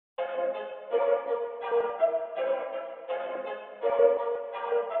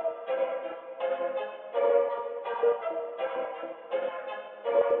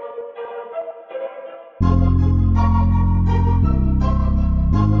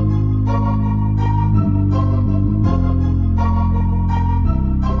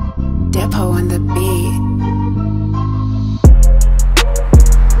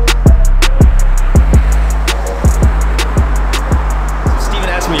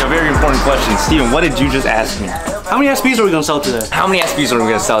Question. Steven, what did you just ask me? How many SPs are we gonna sell today? How many SPs are we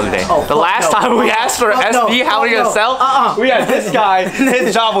gonna sell today? Oh, the last time we asked for SB, how are we gonna sell? We had this guy,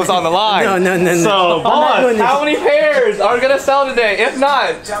 his job was on the line. No. So, boss, how many pairs are we gonna sell today? If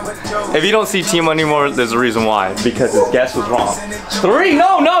not, if you don't see Timo anymore, there's a reason why. Because his guess was wrong. 3?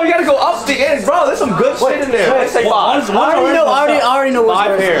 No, you gotta go up the end, bro. There's some good shit in there. Let's say 5. I already know.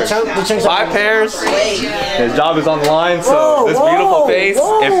 5 pairs. 5 pairs. His job is on the line, so this beautiful face.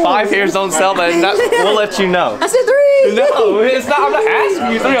 If 5 pairs don't sell, then we'll let you know. I said 3. No, it's not. I'm not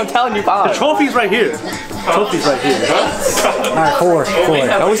asking you 3. I'm telling you 5. The trophy's right here. Trophy's right here. All right, 4.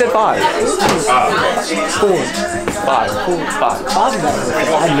 No, we said 5. 4. 5. 5.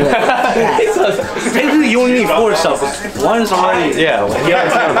 Technically, you only need 4 stuff. 1's already. Yeah.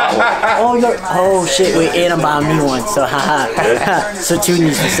 Oh shit! Wait, and I'm buying me 1. So haha. So 2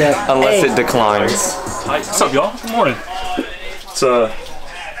 needs to sell. Unless it declines. What's up, y'all? Good morning. It's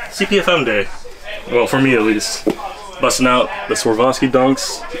CPFM day. Well, for me at least. Busting out the Swarovski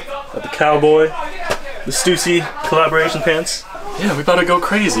dunks, the Cowboy, the Stussy collaboration pants. Yeah, we about to go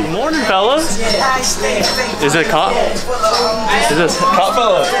crazy. Good morning, fellas. Is it cop? Is this cop,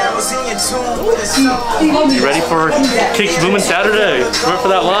 fella? You ready for KicksBoomin Saturday? Ready for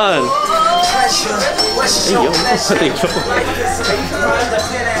that line?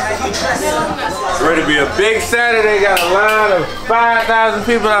 Ready to be a big Saturday. Got a line of 5,000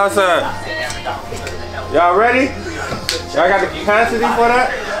 people outside. Y'all ready? Y'all got the capacity for that?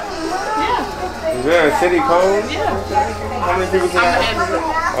 Yeah. Is there a city code? Yeah. How many people can have?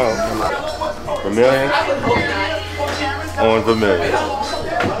 Oh, Vermilion? On Vermilion.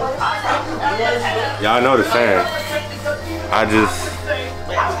 Y'all know the saying.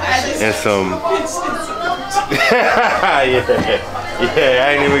 And some... yeah,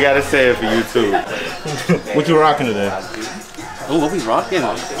 I ain't even gotta say it for YouTube. What you rocking today? Oh, what we rocking?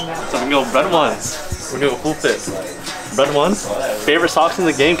 Some go bread ones. We're doing a full fit. Bread ones. Favorite socks in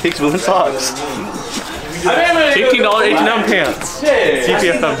the game, KicksBoomin socks. $18.89 pants.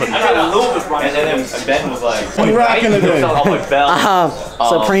 CPFM. And then Ben was like, what are you rocking today?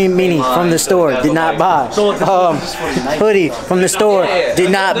 Supreme Mini from the store, did not buy. Hoodie from the store,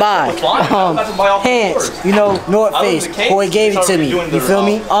 did not buy. Pants, you know, North Face, boy gave it to me, you feel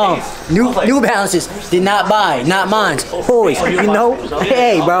me? New Balances, did not buy, not mine. Boys, you know,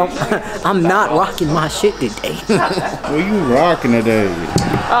 hey bro, I'm not rocking my shit today. What you rocking today?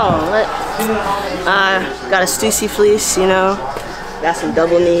 Got a Stussy fleece, you know. Got some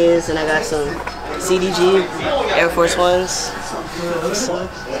double knees, and I got some CDG Air Force Ones.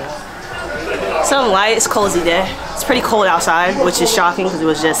 Some light. It's cozy day. It's pretty cold outside, which is shocking because it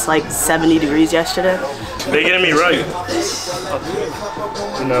was just like 70 degrees yesterday. They getting me right.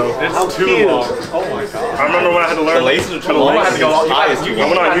 You know, it's too long. Oh my god. I remember when I had to learn. The laces are too long. I had to go all high. I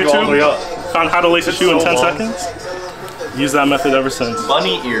went on YouTube, found how to lace a shoe in 10 seconds. Use that method ever since.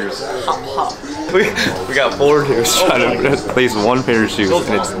 Bunny ears. Hop, hop. We got 4 dudes trying to place 1 pair of shoes,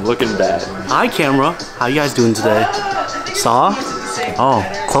 and it's looking bad. Hi camera, how you guys doing today? Saw? Oh,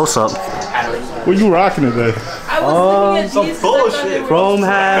 close up. What you rocking today? Some bullshit. Chrome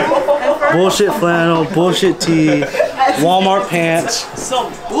hat, bullshit flannel, bullshit tee, Walmart pants,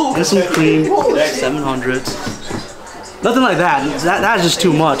 and some cream, 700s. Nothing like that. That's just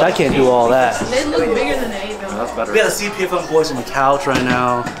too much. I can't do all that. They look bigger than they even. That's better. We got the CPFM boys on the couch right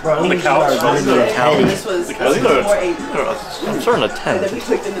now. On the couch? This was I'm starting to 10.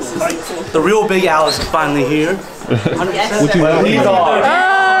 The real Big Al is finally here. What you rocking?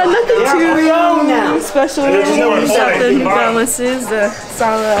 Nothing too special. Got the New Balances, the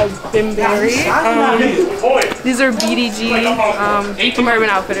Salah Bimberry. These are BDG Urban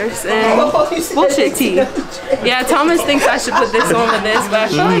Outfitters and bullshit tee. Yeah, Thomas thinks I should put this on with this, but I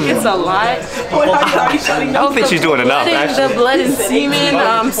feel like it's a lot. I don't think she's doing enough, actually. The blood and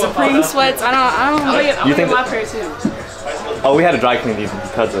semen, Supreme sweats. I don't. You think my pair too? Oh, we had to dry clean these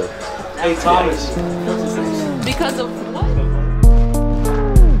because of. Hey Thomas. Because of what?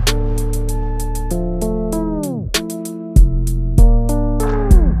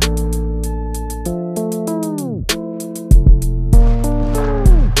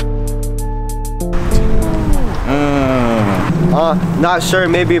 Not sure.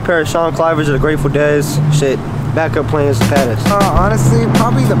 Maybe a pair of Sean Clivers or the Grateful Dead's. Shit. Backup plans to Pattis. Honestly,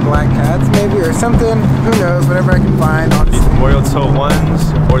 probably the Black Cats maybe or something. Who knows? Whatever I can find. These Memorial Toe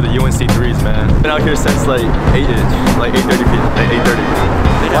 1s or the UNC 3s, man. Been out here since like 8-ish, like 8:30 p.m. Like 8:30.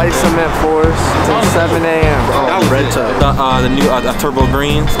 Light cement 4s till 7 a.m. Red toe. The new turbo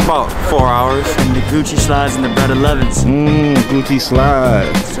greens, about 4 hours. And the Gucci slides and the bread 11s. Gucci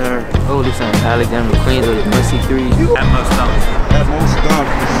slides. Sir. Oh, these are Alexander McQueen's or the Mercy 3s. At most times.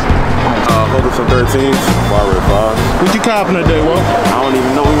 Hold up some 13s. Barber 5s. What you copping today, Will? I don't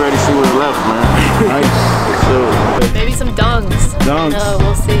even know. We ready to see what's left, man. Nice. Maybe some dunks. Dunks. No,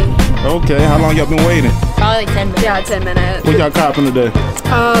 we'll see. Okay, how long y'all been waiting? Probably like 10 minutes. Yeah, 10 minutes. What y'all copping today?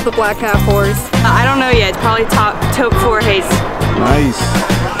 The Black Cat 4s. I don't know yet. Probably taupe 4 haze. Nice.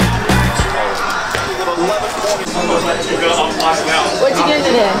 What'd you get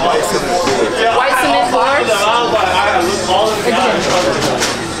today? White cement 4s?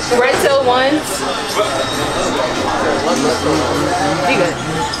 Red toe 1s? Be good.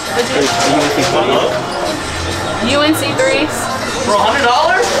 What'd you get? UNC 3s? For $100?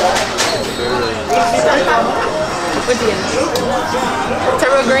 What'd you get?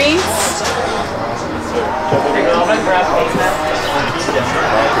 Turbo greens?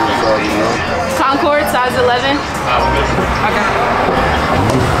 Concord, size 11? Okay.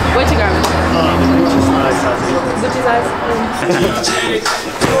 What's your garment? Gucci size?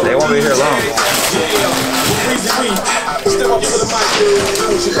 They won't be here long.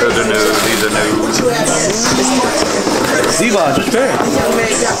 Those are new, these are new. Levi's, what's fair?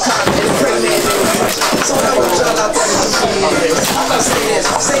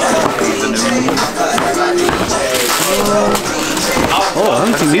 Oh, I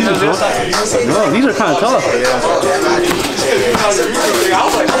don't think these are tough. No, these are kind of tough.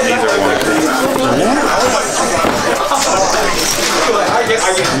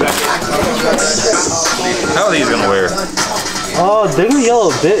 How are these gonna wear? Oh, they're gonna yellow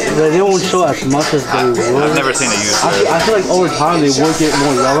a bit, but they won't show as much as they would. I've never seen it used. I feel like over time they would get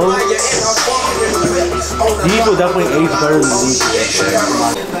more yellow. These will definitely age better than these.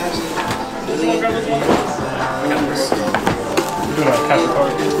 Doing a cash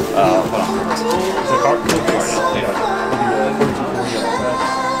card. Hold on. Is it a card?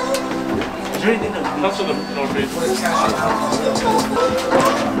 Not for the North Face. I'm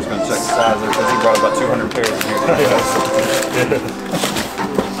just gonna check the size there because he brought about 200 pairs of here.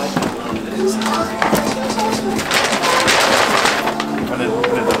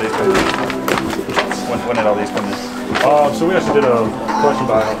 When did all these come in? So we actually did a collection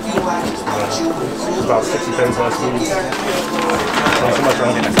buyout. About 60 pairs last week. Not so much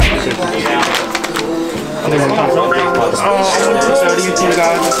around. So what do you two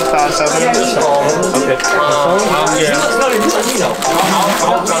guys? This is 5-7. Okay.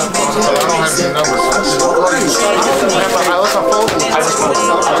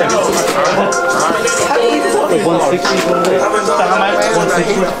 Like 160.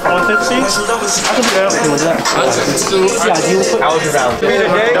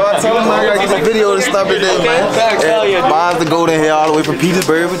 Yo, I told him I gotta get a video to stop it there, man. Buys the golden hair all the way from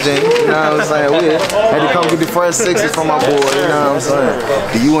Petersburg, Virginia. You know what I'm saying? We had to come get the first 6s from my boy, you know what I'm saying?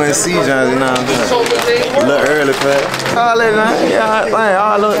 The UNC Johns, you know what I'm saying? A little early, Pat. All that, man. Yeah, man,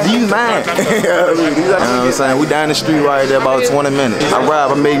 all of these mine. You know what I'm saying? We down the street right there about 20 minutes. I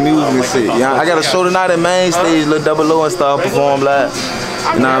rap, I make music and shit. Yeah, I got a show tonight at Main Stage, little double O and stuff, perform live.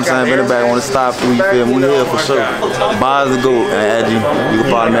 You know what I'm saying? If anybody want to stop through, you feel me? We here for sure. Bars the GOAT, and you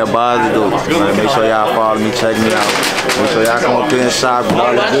can follow me at Bars the GOAT. Make sure y'all follow me, check me out. Make sure y'all come up here and shop and all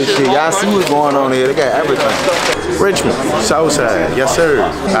that good shit. Y'all see what's going on here. They got everything. Richmond, Southside, yes sir.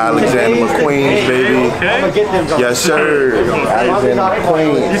 Alexander McQueen's, baby. Yes sir. Alexander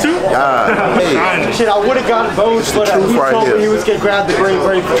McQueen. You too? Yeah. Hey. Shit, I would have gotten votes, but he told me he was gonna grab the great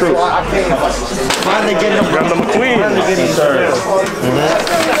break for truth. Finally getting him. Grab the McQueen. Finally getting him.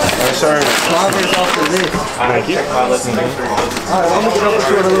 Yes sir. Thank you. Alright, I'm gonna get over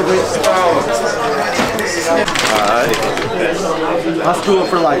to it a little bit. Alright. I'll screw up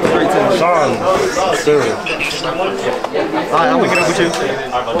for like 3 times. Sean. Alright, I'm gonna get over to you.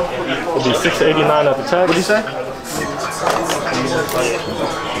 It'll be $6.89 at the check. What'd you say?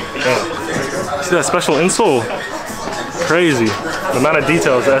 See that special insole? Crazy. The amount of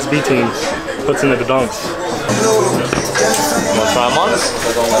details the SB team puts into the dunks. You wanna try them on?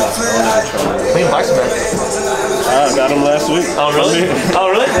 Clean bikes, man. I got them last week. Oh, really? Oh,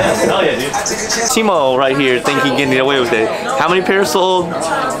 really? Hell yeah, dude. Timo right here think he can get away with it. How many pairs sold?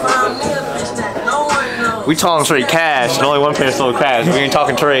 We talking straight cash, and only 1 pair sold cash. We ain't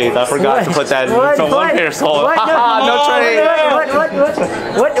talking trades. I forgot to put that in. So 1 pair sold. Haha, no trade.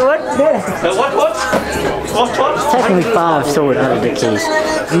 Technically 5 sold out of the case.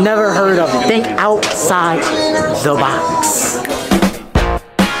 Never heard of it. Think outside the box.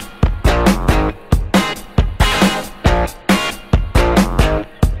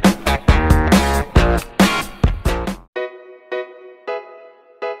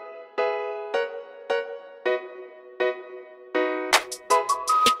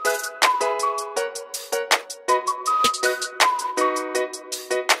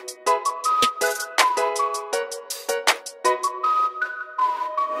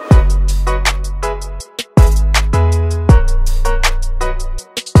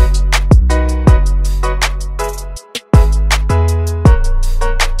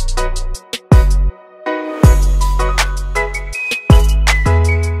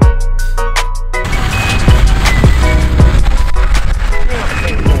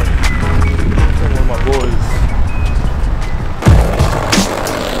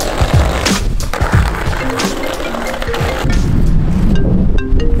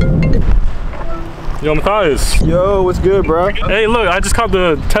 Yo, Matthias. Yo, what's good, bro? Hey, look, I just caught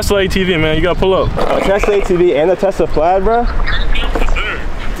the Tesla ATV, man. You gotta pull up. Tesla ATV and the Tesla Plaid, bro?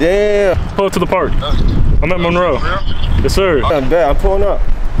 Damn. Pull up to the park. I'm at Monroe. Yes, sir. I bet, I'm pulling up.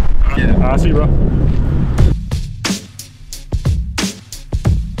 I see you, bro.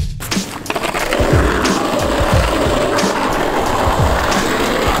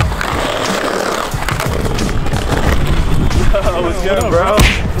 What's good, bro?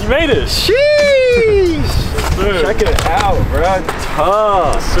 You made it. Sheesh. Check it out, bro.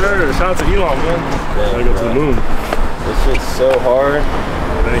 Tough. Sir, shout out to Elon, man. Gotta go to the moon. This shit's so hard.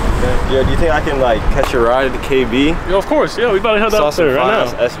 Thank you, man. Yeah, do you think I can like catch a ride at the KB? Yo, of course. Yeah, we about to head out there right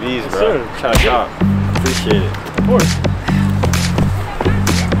now. SVs, bro. Yes, Try to shop. Appreciate it. Of course.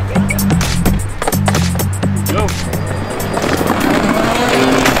 Yo.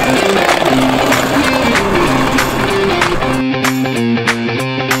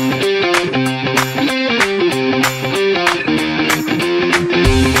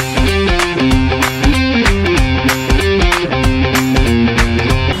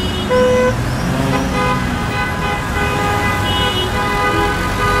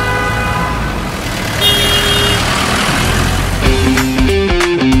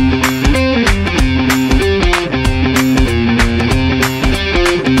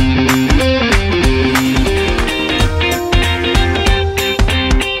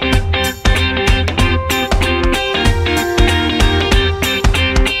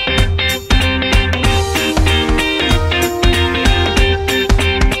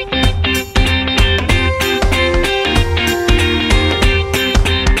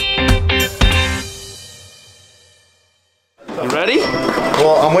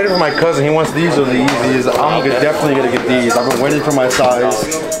 Well, I'm waiting for my cousin. He wants these or the easiest. I'm definitely gonna get these. I've been waiting for my size.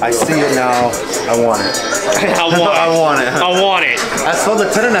 I see it now. I want it. I want it. I want it. I want it. I sold the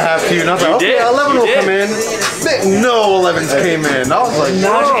 10.5 to you, and I was like, okay, 11 will come in. No 11s came in. I was like,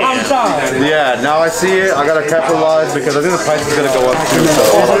 no. Yeah, now I see it. I gotta capitalize because I think the price is gonna go up too.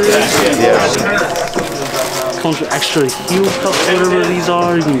 So, yeah. Comes with extra heel cups, whatever these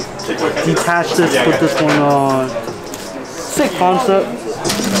are. You can detach this, put this one on. Sick concept.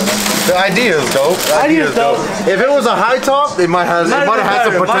 The idea is dope. The idea is dope. If it was a high top, it might have had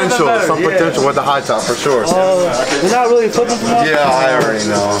some potential. Some potential with the high top for sure. You're not really flipping from that? Yeah, I already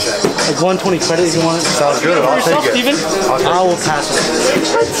know. Like 120 credit if you want it. Sounds good. I'll take it. I will pass it.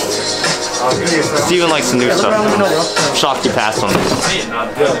 Steven likes the new stuff. Shocked you passed on this.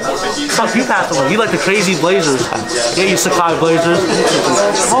 Fuck, you passed on them. You like the crazy blazers. Yeah, you Sakai blazers.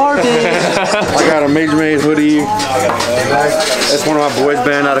 Hard I got a Major Maze hoodie. That's one of my boys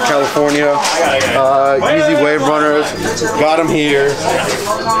band out of California. Easy Wave Runners. Got them here.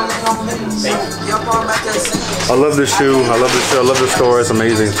 I love this shoe. I love this shoe. I love the store. It's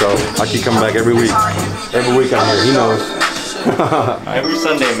amazing. So I keep coming back every week. Every week I'm here. He knows. Every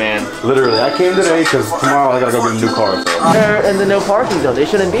Sunday, man. Literally, I came today because tomorrow I gotta go get a new car. So. They're in the no parking zone. They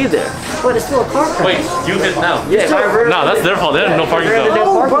shouldn't be there. But it's still a car crash. Wait, you hit now? Yeah. No, that's their fault. They have no parking zone.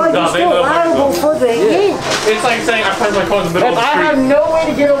 Oh, bro, you're still liable for the hit. It's like saying I passed my car in the middle of the If I have street. no way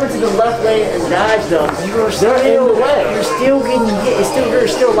to get over to the left lane and dodge them, you're still in the way. You're still getting hit. You're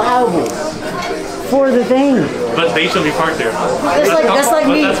still liable for the thing. But they should be parked there. That's like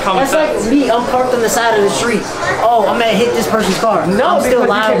me. That's like me. I'm parked on the side of the street. Oh, I'm gonna hit this person's car. No, I'm still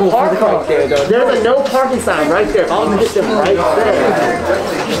liable for the car. There's a no parking sign right there. If I was to hit them right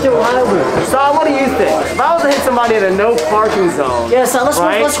there, you're still liable. So what do you think? If I was to hit somebody in a no parking zone, yeah. So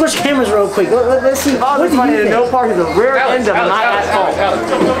let's switch cameras real quick. Let's see. If I was to hit somebody in a no parking zone, rear end of not at fault.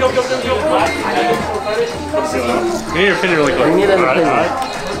 Give me your opinion really quick. Give me an opinion.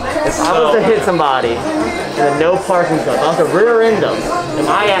 If I was to hit somebody in a no parking zone, if I was to rear end them, am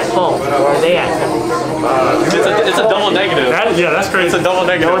I at fault or are they at fault? It's a double negative. Yeah, that's crazy. It's a double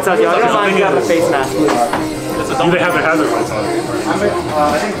negative. No, what's up, y'all? Don't mind me having a face mask, please. Do they have the hazard lights on?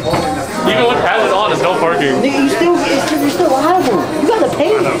 Even with hazard on, it's no parking. Nigga, you still liable. You gotta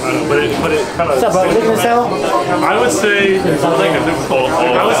pay. I know, but it kind of. What's up, bro? Looking to sell? I would say, I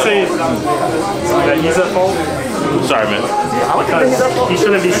would say that he's at fault. Sorry, man. Because he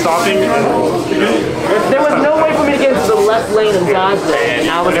shouldn't be stopping. If there was no way for me to get into the left lane and dodge it,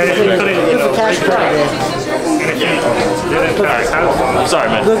 I was Look for cash credit. I'm sorry,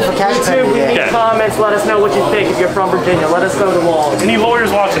 man. Look for cash credit. YouTube, leave comments, let us know what you think if you're from Virginia. Let us know the wall. Any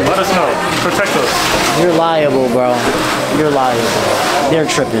lawyers watching, let us know. Protect us. You're liable, bro. You're liable. They're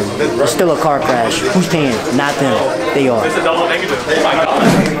tripping. It's still a car crash. Who's paying? Not them. They are. It's a double negative. Oh my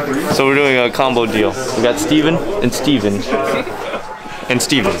God. So we're doing a combo deal. We got Steven and Steven. And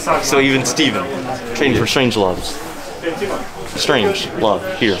Steven. So even Steven. Trading for strange loves. Strange love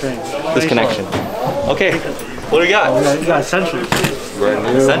here. This connection. Okay. What do we got? You got essentials.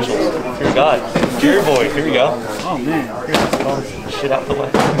 Essentials. Here we got. Jerry boy. Here we go. Oh man. Here, let's get all this shit out the way.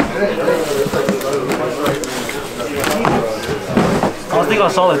 I think I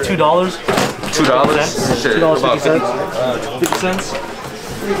saw like $2. $2? Shit. $2.50. 50 cents.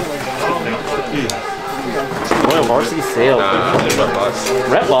 Royal Varsity Sale.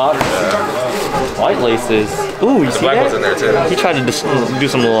 Red box. White laces. Ooh, you see black that? one's in there too. He tried to do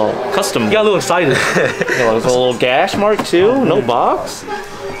some little custom. He got a little excited. There's a little gash mark too. No box.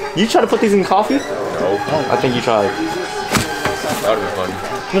 You try to put these in coffee? No. I think you tried. That would be funny.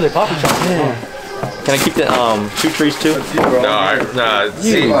 Really poppy shop. Yeah. Can I keep the shoe trees too? No,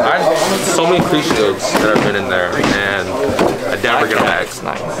 see, I've so many crucibles that have been in there, and I never get them back.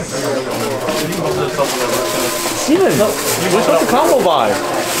 Nice. Steven, we're supposed to combo buy.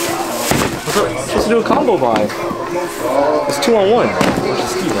 We're supposed to do a combo buy. It's 2-on-1.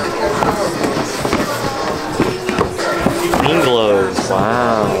 Steven. Green gloves.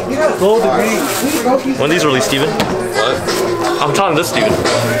 Wow. When these released, Steven? What? I'm telling this, Steven.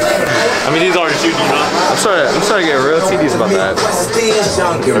 I mean, these aren't shoes, huh? I'm starting to get real TDs about that.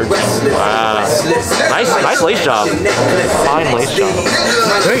 Wow. Nice lace job. Fine lace job.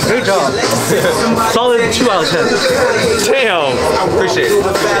 Great job. Solid 2 out of 10. Damn. Appreciate it.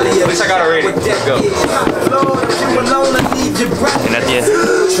 At least I got a rating. Let's go. And at the end,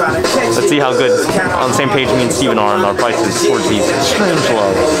 let's see how good on the same page me and Steven are on our prices towards these strange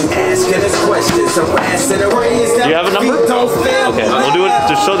loves. Do you have a number? Okay, we'll do it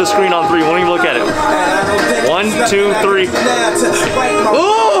to show the screen on 3. Won't even look at it. 1, 2, 3.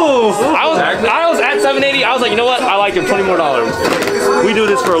 Ooh! I was at 780. I was like, you know what? I like it. $20 more. We do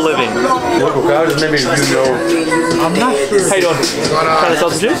this for a living. Local crowd just maybe you know. I'm not sure. How you doing? Trying to sell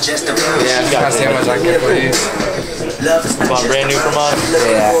some juice? Yeah, gotta see how much I can get for you. Bought brand new from us.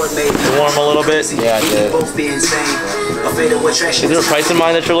 Yeah. Warm a little bit. Yeah, I did. Is there a price in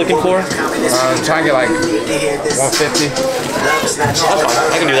mind that you're looking for? Try and get like 150. That's fine.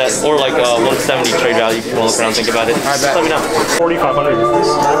 I can do that. Or like 170 trade value if you want to look around and think about it. Just let me know. 4,500.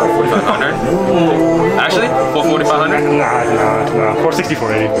 4,500? Actually? 4,500? Nah. 460,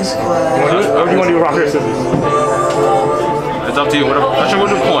 480. Or do you want to do rock, paper, scissors? It's up to you. Actually,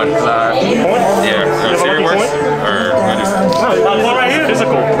 we'll do coin. Coin? Yeah. Serious works? Or No, right here.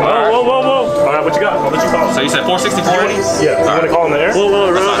 Physical. Whoa. All right, what you got? I'll let you call. So you said 460, 480? Yeah. So you want to call in the air?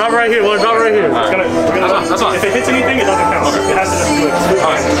 Whoa, drop right here. Drop right here. That's fine. If it hits anything, it doesn't count. It has to just do it.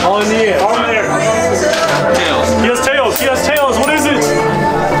 All right. All in the air. All in the air. Tails. He has tails. What is it?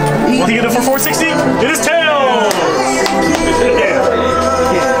 Will he get it for 460? It is tails. Yeah.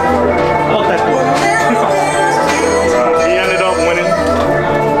 I want that one. He ended up winning.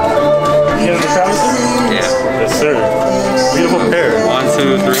 He ended up Travis? Yeah. Yes, sir. Beautiful pair. 1,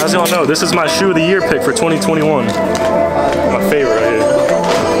 2, 3. As y'all know, this is my shoe of the year pick for 2021. My favorite right here.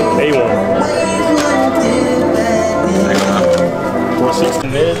 A1. 460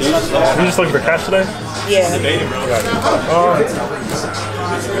 mids. You just looking for cash today? Yeah.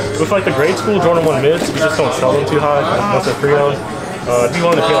 With like the grade school Jordan 1 mids, we just don't sell them too high once they're pre-owned. I'd be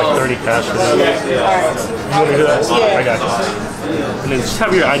willing to pay like 30 cash for that. You want to do that? Yeah. I got you. And then just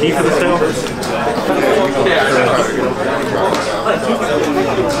have your ID for the sale.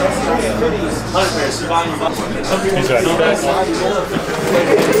 Use your ID back.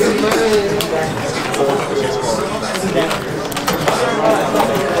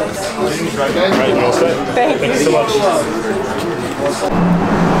 Alright, you all set? Thank you so much.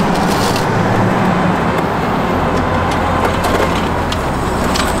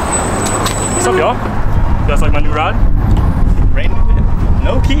 What's up, y'all? guys like my new ride?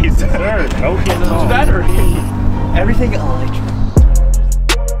 No keys. Sir, no keys at all. Battery. Everything electric.